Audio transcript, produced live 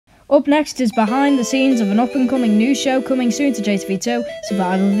Up next is behind the scenes of an up-and-coming new show coming soon to JackTV2,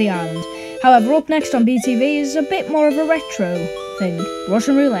 Survival of the Island. However, up next on BTV is a bit more of a retro thing,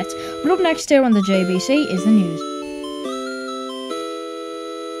 Russian roulette. But up next here on the JBC is the news.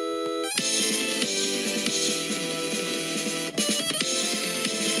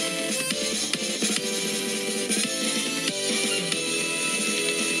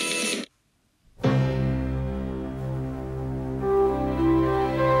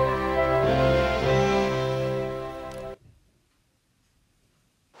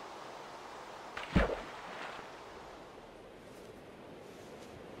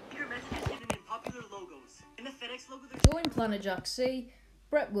 Join Planet Jack C,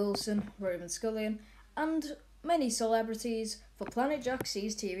 Brett Wilson, Roman Scullion, and many celebrities for Planet Jack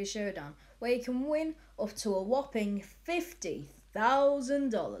C's TV Showdown, where you can win up to a whopping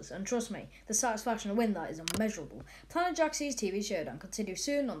 $50,000. And trust me, the satisfaction to win that is immeasurable. Planet Jack C's TV Showdown continues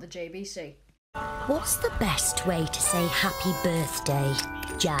soon on the JBC. What's the best way to say happy birthday?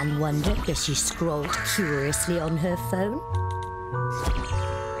 Jan wondered as she scrolled curiously on her phone.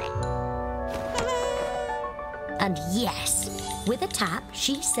 And yes, with a tap,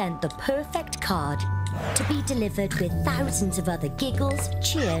 she sent the perfect card to be delivered with thousands of other giggles,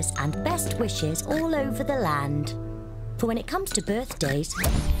 cheers, and best wishes all over the land. For when it comes to birthdays,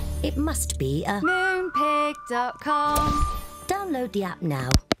 it must be a moonpig.com. Download the app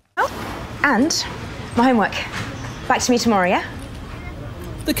now. Oh, and my homework. Back to me tomorrow, yeah?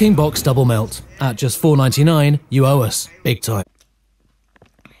 The King Box Double Melt. At just $4.99, you owe us. Big time.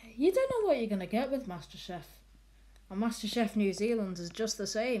 You don't know what you're going to get with MasterChef. And MasterChef New Zealand is just the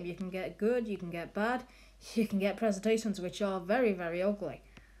same. You can get good, you can get bad, you can get presentations which are very, very ugly.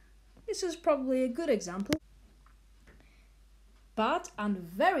 This is probably a good example. Bad and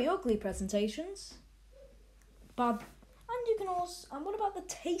very ugly presentations. Bad. And you can also... And what about the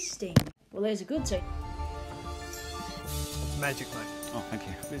tasting? Well, there's a good thing. Magic, mate. Oh, thank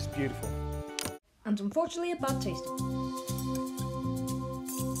you. It's beautiful. And unfortunately, a bad tasting.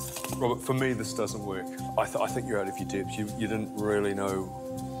 Robert, for me, this doesn't work. I think you're out of your depth. You didn't really know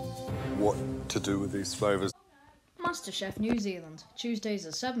what to do with these flavours. MasterChef New Zealand, Tuesdays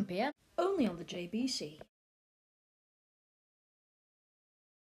at 7 PM, only on the JBC.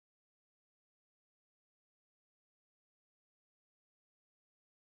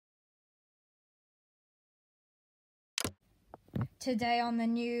 Today on the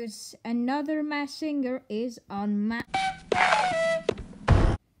news, another Masked Singer is on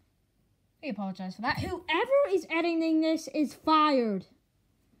I apologise for that. Whoever is editing this is fired.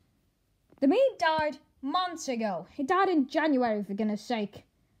 The meme died months ago. It died in January, for goodness sake.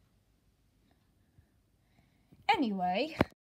 Anyway...